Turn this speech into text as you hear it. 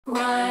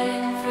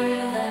Riding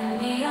through the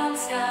neon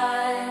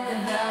sky, the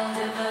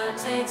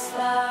Helldiver takes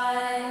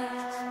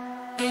flight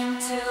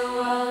into a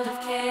world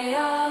of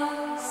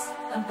chaos,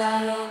 a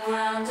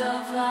battleground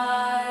of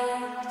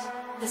light.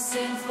 The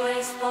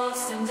synthwaves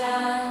pulse and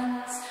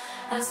dance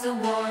as the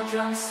war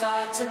drums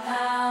start to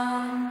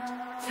pound.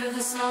 Through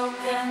the smoke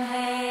and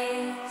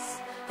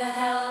haze, the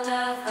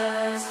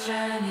Helldiver's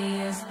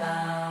journey is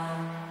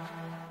bound.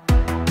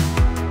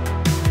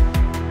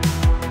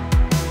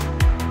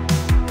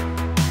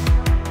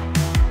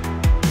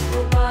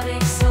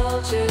 Robotic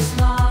soldiers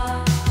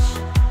march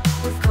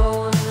with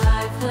cold and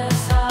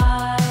lifeless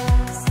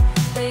eyes.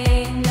 They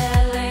aim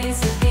their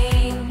laser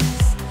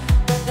beams,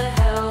 but the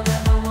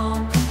Helldiver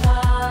won't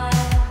comply.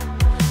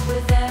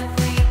 With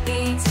every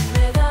beat and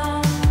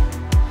rhythm,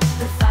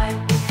 the fight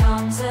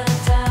becomes a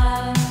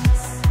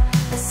dance,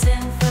 a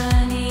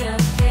symphony of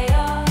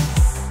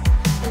chaos,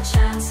 a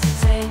chance to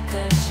take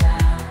a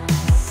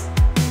chance.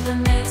 In the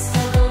midst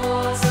of the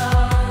war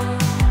zone,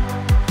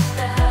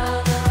 the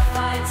Helldiver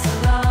fights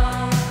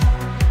alone.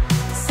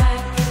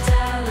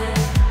 Psychedelic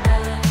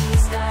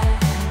melodies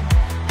guide him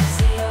as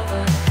he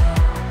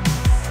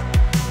overcomes.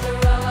 The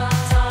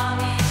robot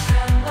army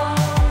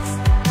trembles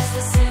as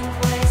the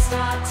synthwaves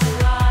start to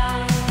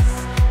rise.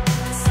 In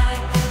the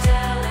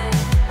psychedelic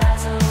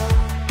battle,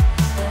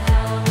 the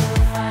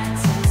Helldiver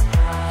finds his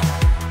prize.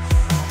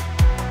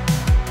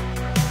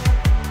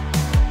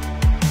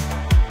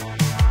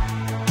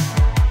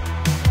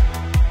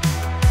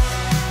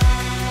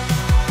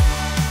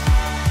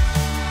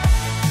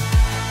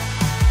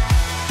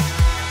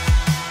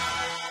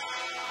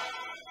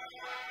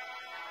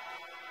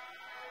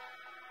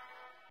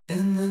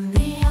 In the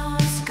neon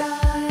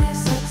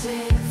skies, I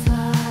take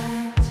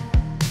flight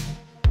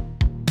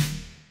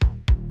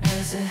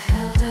as a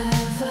hell